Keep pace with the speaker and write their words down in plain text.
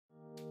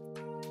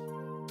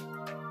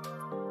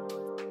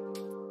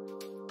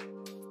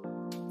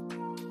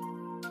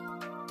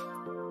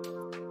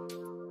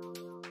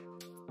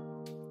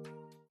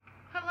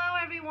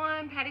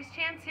everyone, Patty's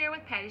Chance here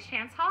with Patty's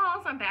Chance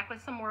Hauls. I'm back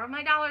with some more of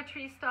my Dollar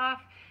Tree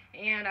stuff,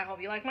 and I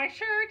hope you like my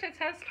shirt. It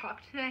says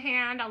Talk to the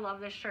Hand. I love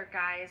this shirt,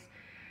 guys.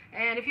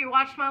 And if you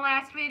watched my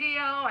last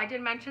video, I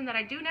did mention that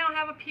I do now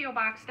have a P.O.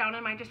 box down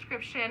in my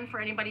description for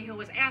anybody who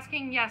was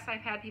asking. Yes, I've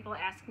had people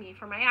ask me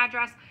for my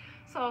address.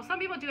 So some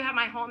people do have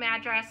my home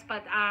address,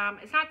 but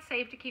it's not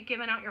safe to keep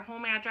giving out your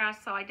home address.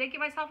 So I did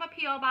give myself a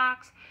P.O.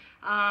 box.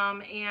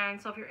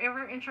 And so if you're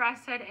ever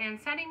interested in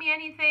sending me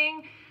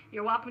anything,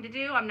 you're welcome to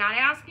do. I'm not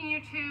asking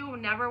you to,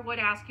 never would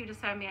ask you to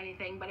send me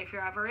anything, but if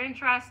you're ever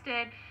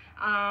interested,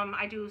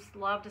 I do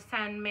love to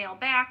send mail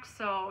back,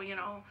 so, you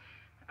know,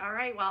 all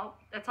right, well,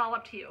 that's all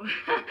up to you.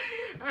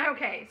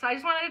 Okay, so I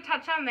just wanted to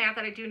touch on that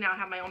I do now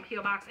have my own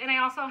P.O. box, and I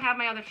also have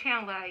my other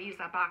channel that I use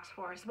that box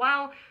for as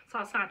well, so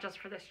it's not just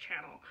for this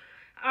channel.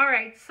 All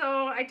right,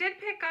 so I did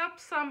pick up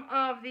some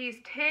of these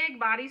TAG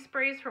body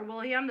sprays for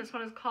William. This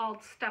one is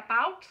called Step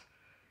Out,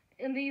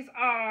 and these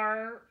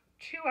are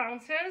 2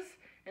 ounces.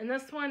 And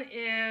this one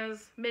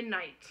is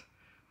Midnight.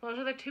 Those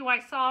are the 2 I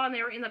saw, and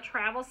they were in the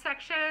travel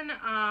section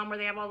where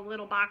they have all the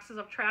little boxes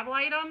of travel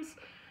items.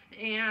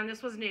 And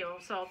this was new.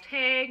 So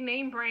TAG,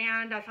 name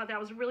brand. I thought that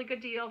was a really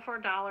good deal for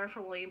 $1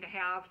 for William to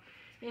have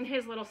in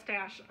his little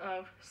stash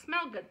of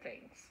smell good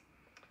things.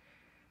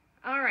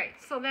 All right,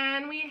 so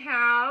then we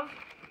have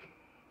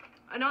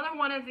another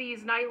one of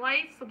these night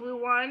lights, the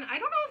blue one. I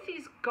don't know if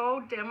these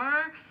go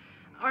dimmer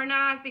or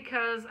not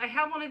because I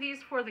have one of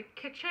these for the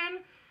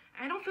kitchen.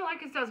 I don't feel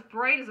like it's as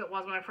bright as it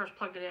was when I first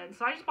plugged it in,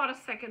 so I just bought a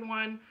second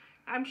one.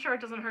 I'm sure it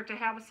doesn't hurt to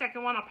have a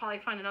second one. I'll probably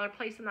find another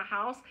place in the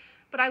house,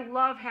 but I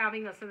love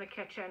having this in the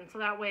kitchen, so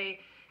that way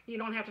you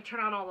don't have to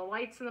turn on all the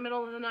lights in the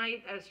middle of the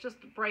night. It's just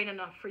bright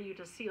enough for you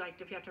to see, like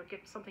if you have to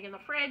get something in the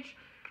fridge,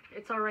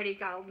 it's already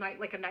got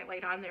like a night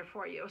light on there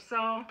for you.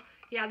 So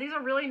yeah, these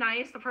are really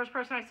nice. The first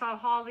person I saw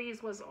haul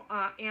these was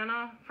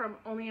Anna from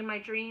Only in My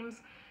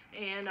Dreams,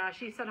 and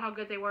she said how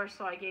good they were,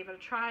 so I gave it a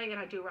try, and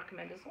I do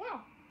recommend as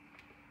well.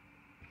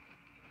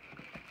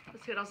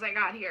 Let's see what else I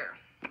got here.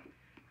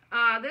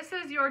 This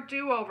is your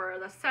do-over,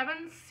 the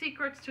 7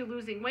 secrets to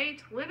losing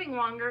weight, living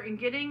longer, and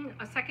getting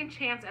a second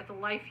chance at the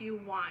life you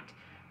want.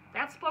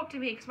 That spoke to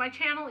me because my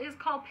channel is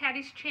called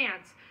Patty's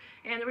Chance.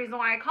 And the reason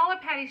why I call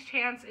it Patty's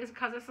Chance is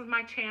because this is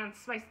my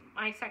chance,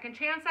 my second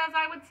chance, as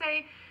I would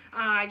say.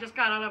 I just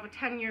got out of a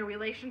 10-year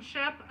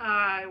relationship.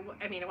 I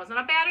mean, it wasn't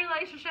a bad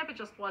relationship. It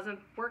just wasn't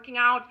working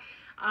out.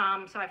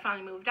 So I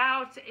finally moved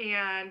out,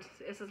 and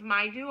this is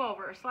my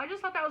do-over. So I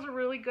just thought that was a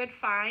really good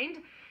find.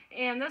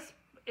 And this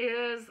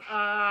is,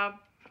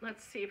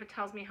 let's see if it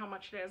tells me how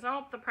much it is.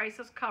 Oh, the price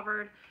is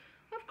covered,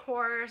 of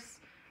course.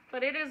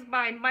 But it is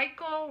by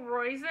Michael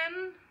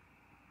Roizen,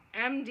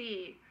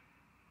 MD,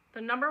 the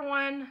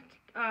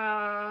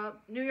 #1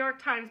 New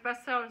York Times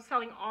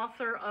best-selling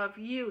author of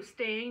You,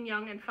 Staying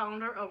Young, and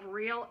founder of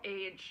Real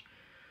Age.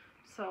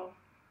 So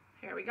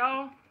here we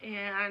go.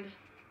 And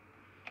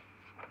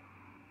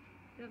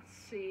let's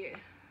see.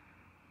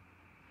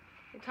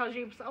 It tells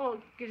you, oh,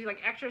 it gives you like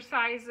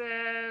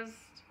exercises.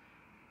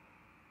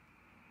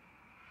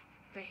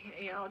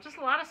 You know, just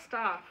a lot of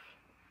stuff.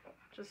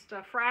 Just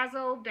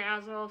frazzle,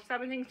 dazzle,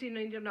 7 things you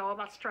need to know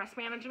about stress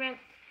management.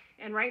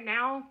 And right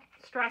now,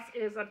 stress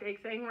is a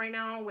big thing right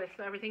now with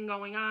everything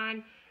going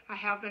on. I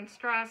have been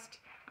stressed.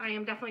 I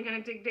am definitely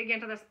going to dig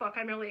into this book.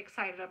 I'm really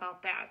excited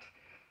about that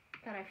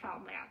I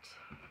found that.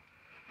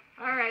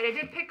 All right, I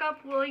did pick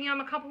up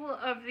William a couple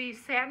of these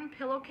satin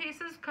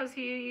pillowcases because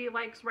he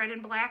likes red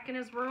and black in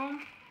his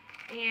room.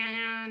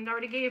 And I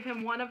already gave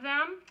him one of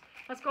them.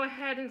 Let's go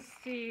ahead and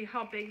see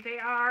how big they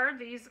are.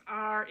 These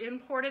are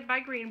imported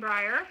by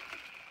Greenbrier.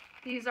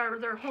 These are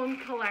their home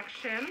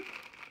collection.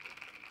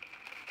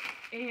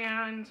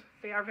 And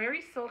they are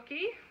very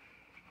silky.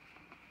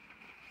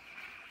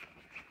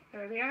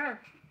 There they are.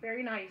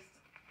 Very nice.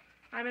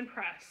 I'm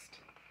impressed.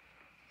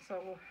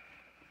 So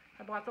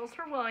I bought those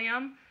for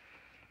William.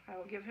 I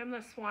will give him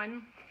this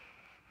one.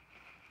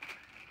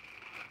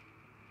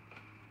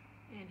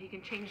 And he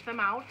can change them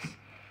out.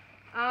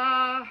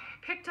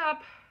 Picked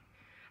up,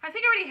 I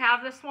think I already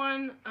have this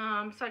one,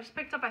 so I just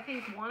picked up, I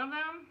think, one of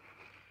them,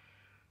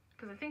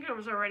 because I think it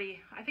was already,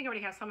 I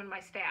already have some in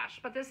my stash.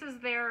 But this is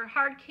their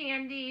hard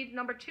candied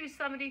number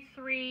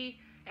 273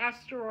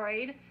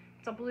 Asteroid.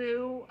 It's a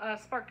blue,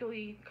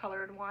 sparkly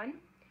colored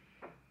one,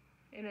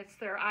 and it's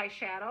their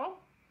eyeshadow.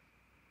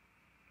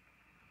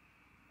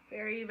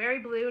 Very, very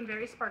blue and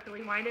very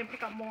sparkly. Why I didn't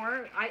pick up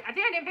more? I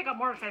think I didn't pick up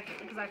more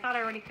because I thought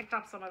I already picked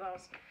up some of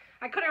those.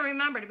 I couldn't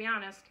remember, to be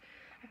honest.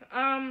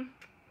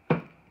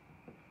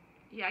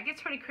 Yeah, it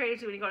gets pretty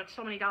crazy when you go to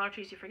so many Dollar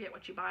Trees, you forget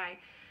what you buy.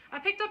 I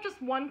picked up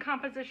just one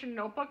composition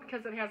notebook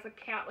because it has a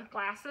cat with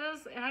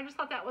glasses, and I just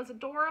thought that was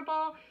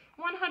adorable.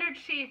 100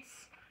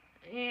 sheets,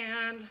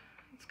 and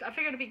I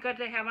figured it'd be good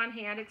to have on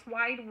hand. It's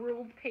wide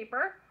ruled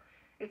paper.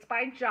 It's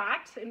by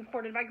Jot,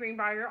 imported by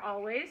Greenbrier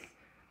always.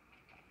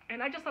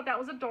 And I just thought that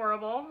was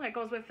adorable. That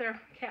goes with their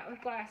cat with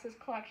glasses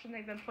collection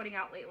they've been putting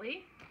out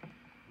lately.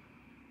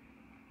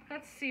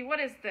 Let's see, what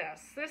is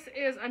this? This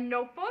is a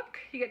notebook.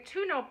 You get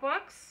 2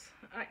 notebooks,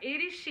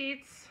 80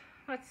 sheets.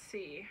 Let's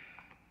see.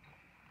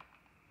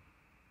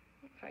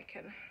 if I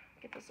can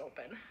get this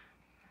open.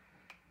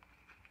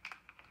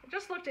 It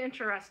just looked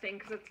interesting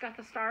because it's got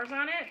the stars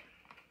on it.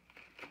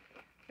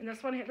 And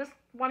this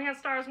one has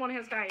stars, one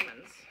has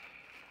diamonds.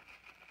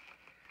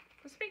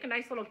 Let's make a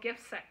nice little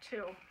gift set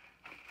too.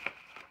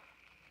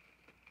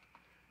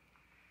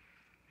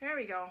 There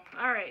we go.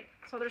 All right,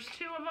 so there's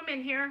 2 of them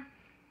in here.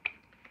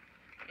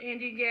 And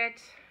you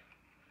get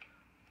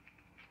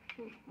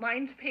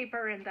lined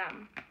paper in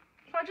them.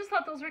 So I just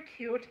thought those were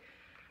cute.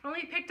 I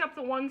only picked up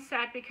the one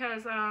set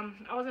because I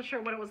wasn't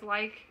sure what it was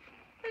like.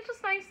 It's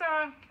just nice,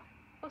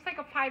 looks like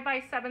a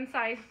 5x7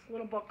 size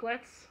little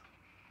booklets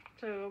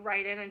to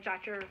write in and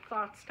jot your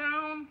thoughts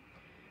down.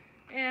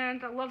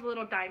 And I love the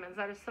little diamonds.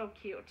 That is so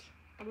cute.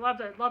 I love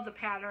the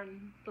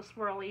pattern, the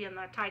swirly and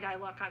the tie-dye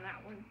look on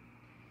that one.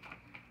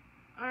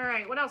 All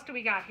right, what else do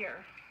we got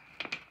here?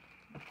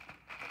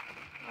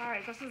 All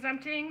right, this is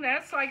emptying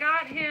this. So I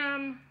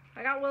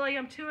got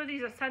William 2 of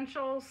these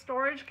essential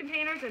storage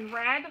containers in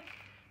red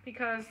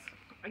because,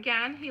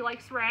 again, he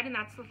likes red and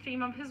that's the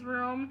theme of his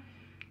room.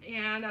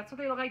 And that's what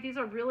they look like. These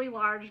are really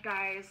large,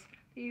 guys.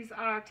 These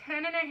are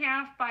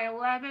 10.5 by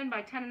 11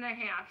 by 10.5.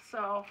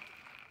 So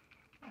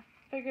I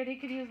figured he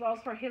could use those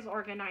for his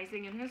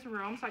organizing in his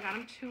room. So I got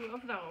him 2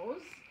 of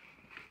those.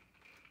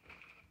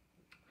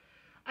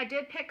 I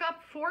did pick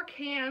up 4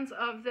 cans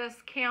of this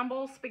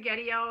Campbell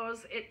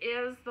SpaghettiOs. It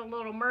is the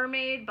Little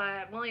Mermaid,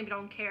 but William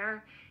don't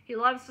care. He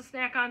loves to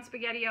snack on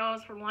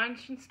SpaghettiOs for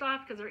lunch and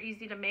stuff because they're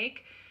easy to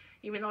make.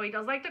 Even though he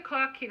does like to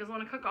cook, he doesn't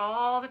want to cook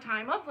all the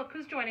time. Oh, look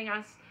who's joining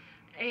us.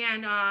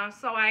 And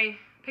so I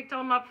picked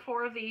them up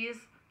 4 of these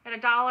at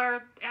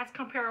 $1. That's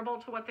comparable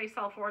to what they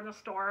sell for in the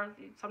store.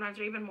 Sometimes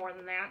they're even more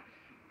than that.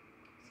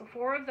 So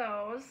 4 of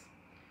those.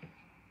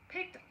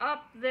 Picked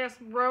up this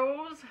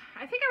rose.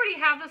 I think I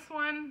already have this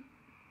one.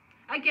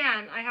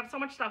 Again, I have so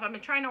much stuff. I've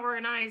been trying to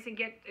organize and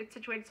get it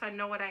situated so I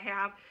know what I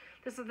have.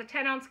 This is the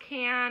 10-ounce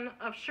can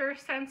of Sure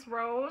Sense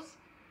Rose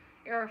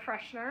air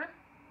freshener.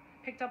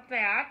 Picked up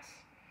that.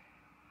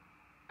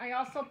 I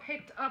also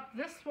picked up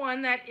this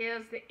one that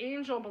is the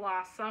Angel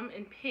Blossom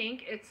in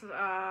pink. It's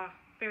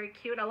very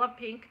cute. I love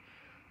pink,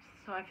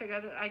 so I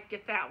figured I'd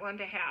get that one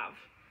to have.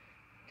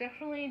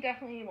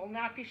 Definitely will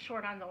not be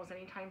short on those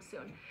anytime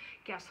soon.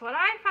 Guess what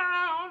I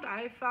found?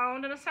 I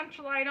found an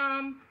essential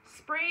item,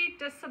 spray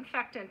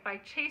disinfectant by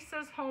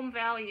Chase's Home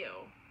Value.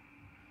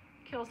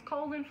 Kills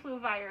cold and flu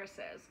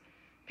viruses.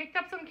 Picked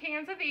up some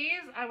cans of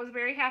these. I was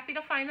very happy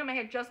to find them. I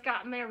had just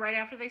gotten there right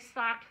after they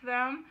stocked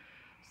them.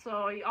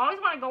 So you always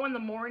want to go in the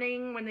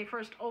morning when they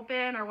first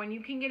open or when you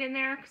can get in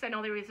there, because I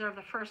know they reserve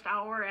the first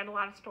hour at a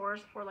lot of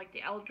stores for like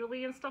the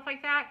elderly and stuff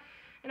like that.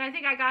 And I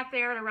think I got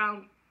there at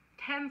around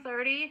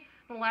 10:30,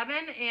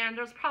 11, and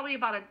there's probably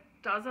about a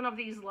dozen of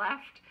these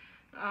left.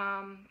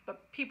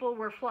 But people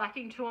were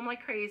flocking to them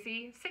like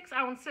crazy. 6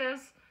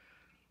 ounces.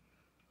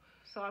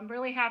 So I'm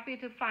really happy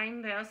to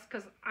find this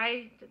because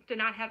I did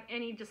not have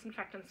any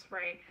disinfectant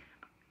spray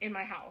in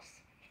my house.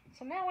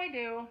 So now I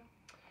do.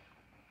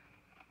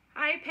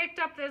 I picked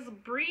up this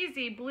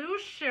Breezy Blue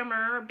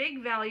Shimmer,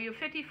 Big Value,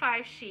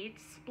 55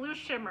 sheets, Blue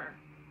Shimmer.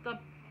 The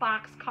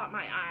box caught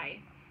my eye.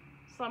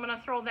 So I'm going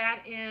to throw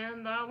that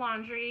in the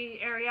laundry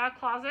area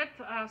closet.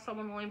 So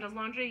when William does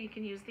laundry, you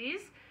can use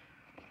these.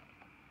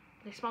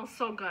 They smell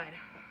so good.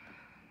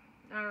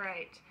 All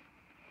right.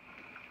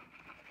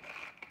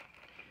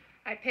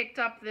 I picked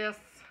up this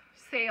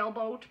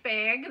sailboat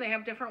bag. They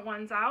have different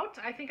ones out.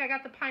 I think I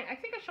got the I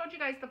think I showed you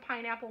guys the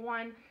pineapple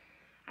one.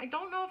 I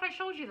don't know if I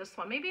showed you this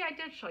one. Maybe I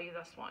did show you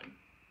this one.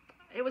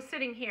 It was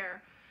sitting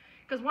here.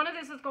 Because one of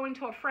this is going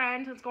to a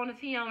friend. It's going to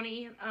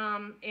Theone.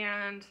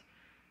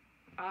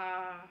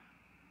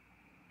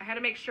 I had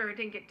to make sure it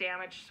didn't get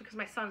damaged because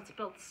my son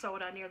spilled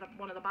soda near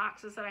one of the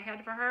boxes that I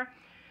had for her.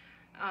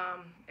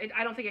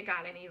 I don't think it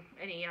got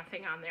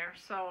anything on there.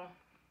 So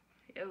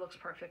it looks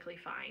perfectly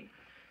fine.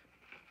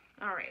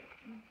 All right.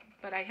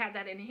 But I had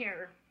that in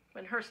here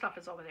when her stuff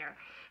is over there.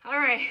 All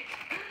right.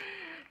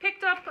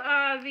 Picked up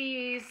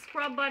the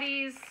Scrub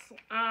Buddies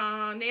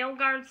nail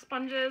guard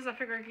sponges. I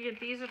figured I could give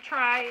these a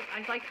try.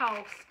 I like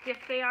how stiff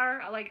they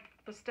are. I like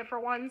the stiffer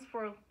ones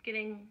for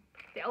getting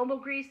the elbow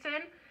grease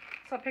in.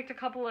 So I picked a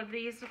couple of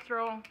these to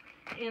throw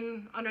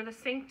in under the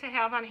sink to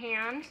have on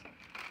hand.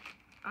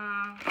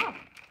 Oh,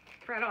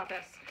 forgot about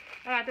this.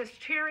 I got this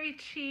cherry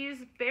cheese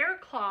bear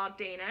claw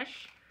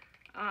Danish.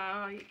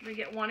 You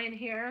get one in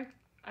here.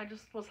 I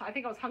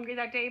think I was hungry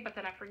that day, but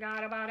then I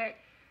forgot about it.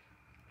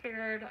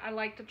 Figured I'd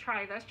like to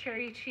try this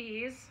cherry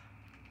cheese.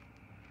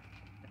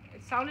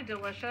 It sounded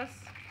delicious.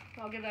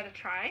 I'll give that a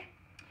try.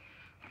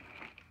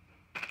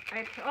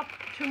 I picked up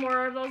 2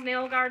 more of those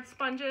nail guard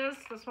sponges.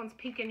 This one's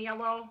pink and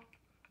yellow.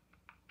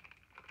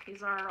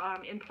 These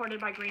are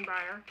imported by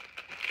Greenbrier.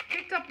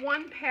 Picked up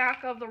 1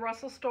 pack of the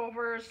Russell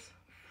Stover's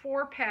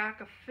 4-pack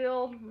of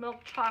filled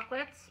milk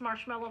chocolates,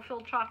 marshmallow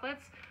filled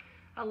chocolates.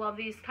 I love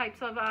these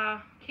types of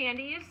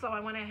candies, so I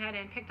went ahead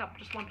and picked up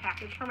just 1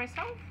 package for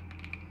myself.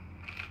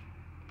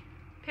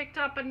 Picked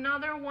up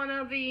another one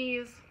of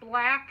these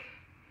black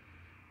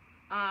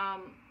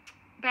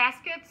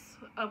baskets.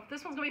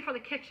 This one's going to be for the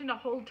kitchen to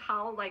hold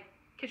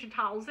kitchen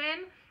towels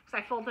in.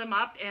 because I fold them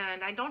up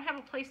and I don't have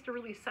a place to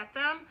really set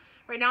them.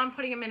 Right now I'm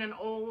putting them in an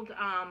old,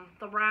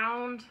 the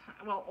round,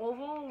 well,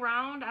 oval,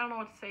 round, I don't know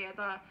what to say,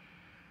 the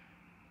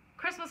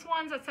Christmas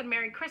ones that said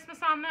Merry Christmas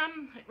on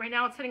them. Right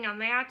now it's sitting on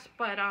that,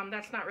 but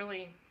that's not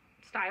really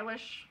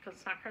stylish because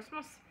it's not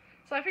Christmas.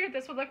 So I figured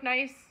this would look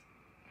nice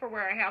for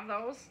where I have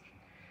those.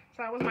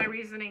 So that was my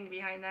reasoning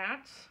behind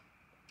that.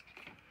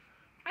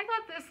 I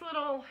thought this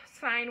little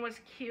sign was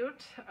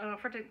cute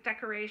for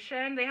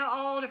decoration. They have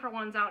all different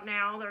ones out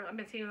now. I've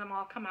been seeing them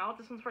all come out.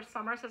 This one's for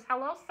summer. It says,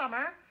 Hello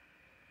Summer.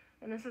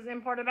 And this is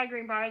imported by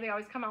Greenbrier. They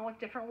always come out with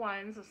different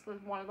ones. This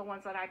is one of the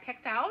ones that I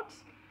picked out.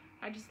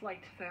 I just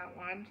liked that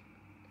one.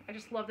 I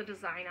just love the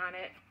design on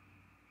it.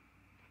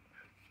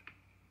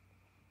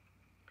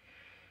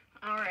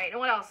 All right, and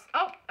what else?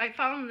 Oh, I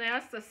found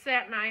this, the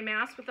satin eye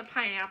mask with the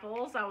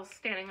pineapples. I was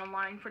standing in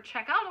line for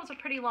checkout. It was a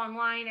pretty long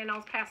line, and I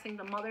was passing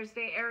the Mother's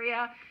Day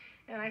area,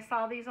 and I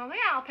saw these. I was like,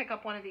 yeah, I'll pick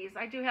up one of these.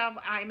 I do have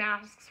eye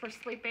masks for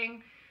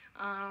sleeping.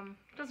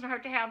 It doesn't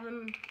hurt to have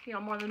them, you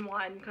know, more than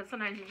one, because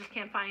sometimes you just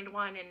can't find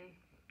one, and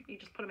you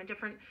just put them in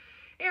different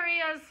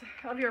areas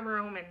of your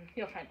room, and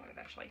you'll find one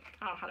eventually.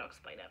 I don't know how to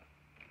explain it.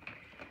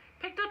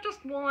 Picked up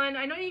just one.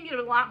 I know you can get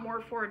a lot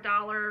more for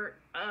 $1,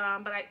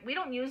 but we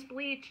don't use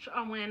bleach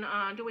when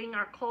doing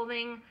our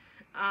clothing.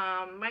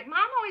 My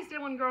mom always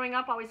did when growing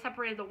up, always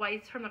separated the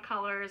whites from the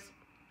colors.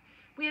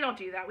 We don't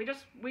do that. We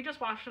just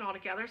wash it all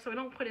together, so we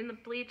don't put in the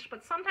bleach,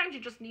 but sometimes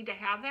you just need to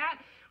have that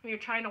when you're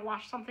trying to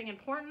wash something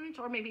important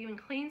or maybe even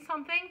clean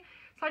something.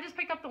 So I just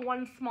picked up the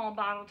one small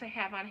bottle to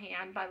have on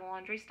hand by the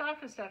laundry stuff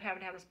instead of having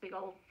to have this big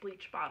old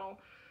bleach bottle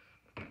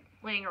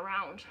laying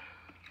around.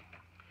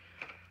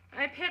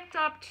 I picked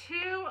up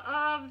 2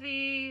 of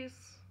these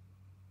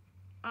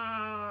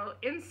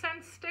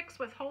incense sticks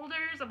with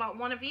holders, about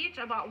 1 of each.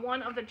 I bought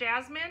 1 of the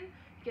jasmine,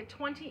 get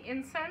 20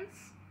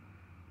 incense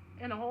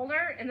in a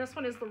holder, and this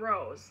one is the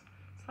rose.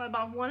 So I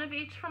bought 1 of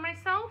each for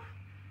myself,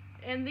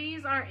 and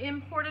these are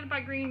imported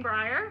by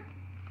Greenbrier,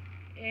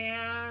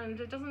 and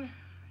it doesn't,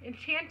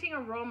 enchanting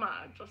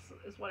aroma just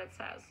is what it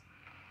says.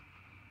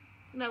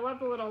 And I love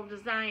the little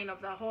design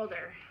of the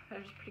holder. That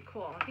was pretty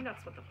cool. I think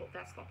that's what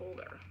that's the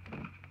holder.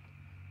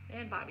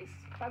 And Bobby's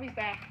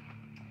back.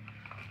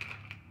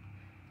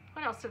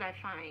 What else did I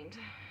find?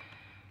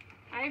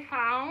 I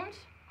found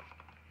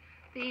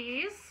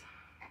these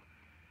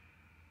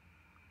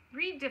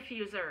reed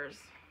diffusers.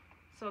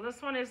 So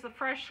this one is the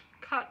Fresh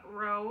Cut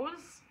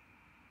Rose,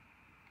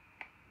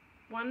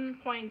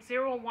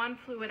 1.01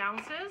 fluid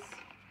ounces.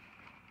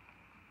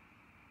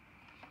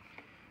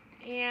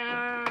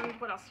 And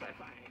what else did I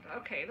find?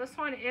 Okay, this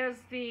one is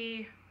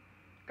the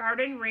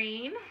Garden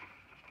Rain.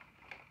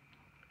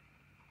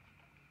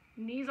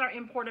 And these are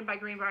imported by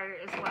Greenbrier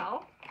as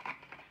well.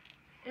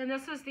 And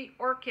this is the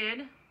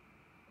Orchid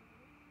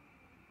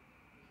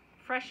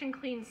Fresh and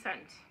Clean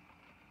Scent.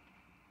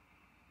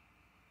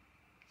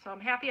 So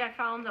I'm happy I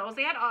found those.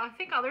 They had, I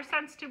think, other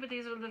scents too, but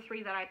these are the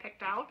 3 that I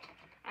picked out.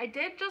 I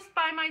did just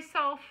buy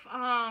myself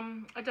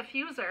a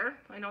diffuser.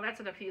 I know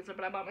that's a diffuser,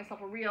 but I bought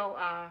myself a real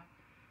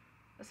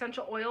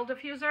essential oil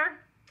diffuser.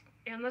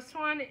 And this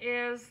one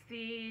is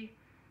the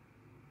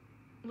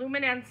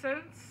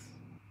Luminescence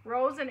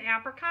Rose and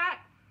Apricot.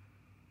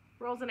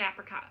 Rose and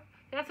Apricot.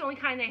 That's the only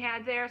kind they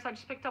had there, so I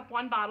just picked up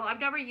 1 bottle.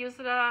 I've never used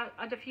a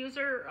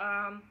diffuser.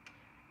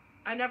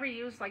 I've never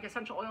used like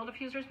essential oil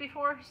diffusers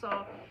before,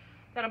 so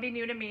that'll be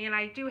new to me. And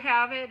I do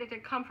have it. It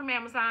did come from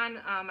Amazon.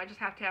 I just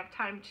have to have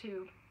time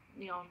to,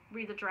 you know,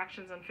 read the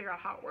directions and figure out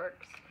how it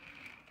works.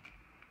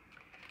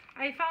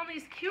 I found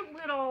these cute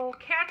little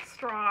cat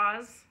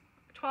straws,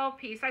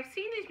 12-piece. I've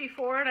seen these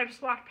before, and I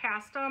just walked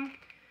past them.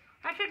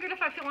 I figured if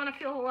I want to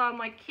feel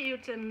like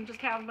cute and just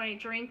have my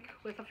drink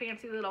with a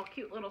fancy little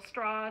cute little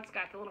straw, it's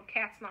got the little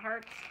cats and the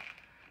hearts.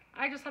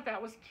 I just thought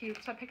that was cute,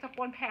 so I picked up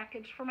 1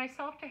 package for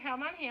myself to have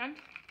on hand.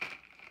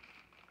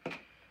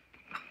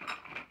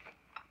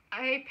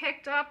 I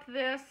picked up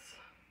this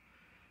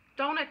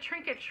donut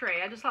trinket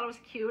tray. I just thought it was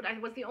cute. I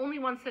was the only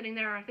one sitting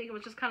there. I think it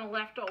was just kind of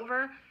left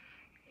over,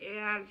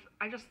 and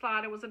I just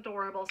thought it was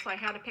adorable, so I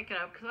had to pick it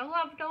up because I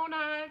love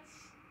donuts.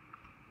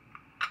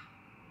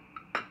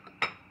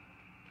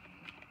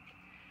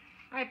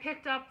 I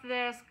picked up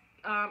this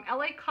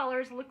LA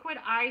Colors Liquid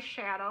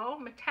Eyeshadow,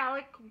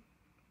 Metallic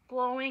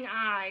Glowing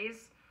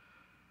Eyes,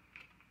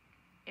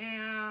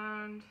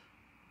 and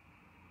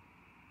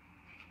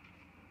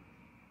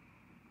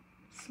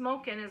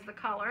Smokin' is the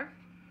color,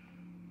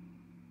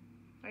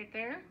 right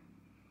there.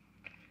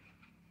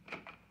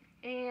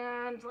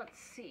 And let's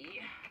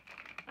see,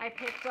 I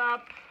picked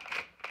up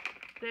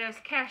this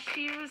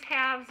cashews,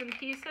 halves and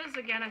pieces.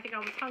 Again, I think I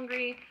was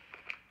hungry.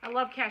 I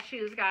love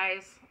cashews,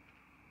 guys.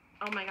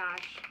 Oh my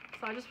gosh.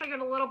 So I just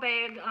figured a little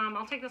bag.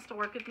 I'll take this to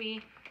work with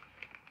me.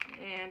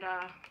 And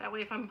that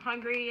way if I'm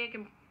hungry, I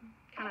can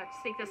kind of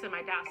sneak this in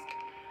my desk.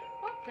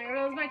 Well, there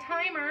goes my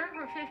timer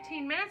for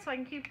 15 minutes. So I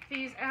can keep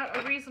these at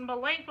a reasonable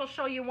length. We'll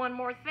show you one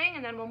more thing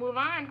and then we'll move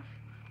on.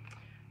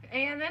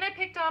 And then I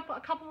picked up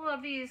a couple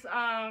of these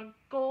Dial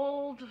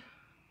Gold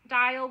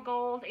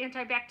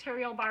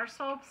antibacterial bar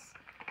soaps.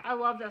 I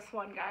love this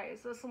one,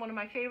 guys. This is one of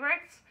my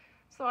favorites.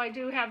 So I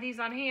do have these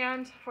on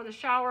hand for the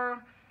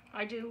shower.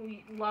 I do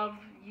love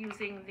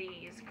using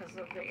these because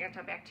of the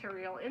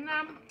antibacterial in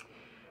them.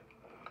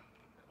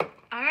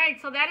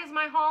 Alright, so that is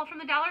my haul from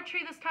the Dollar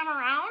Tree this time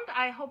around.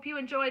 I hope you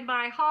enjoyed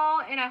my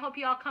haul, and I hope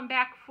you all come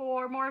back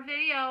for more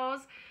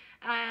videos.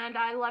 And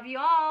I love you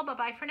all.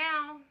 Bye-bye for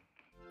now.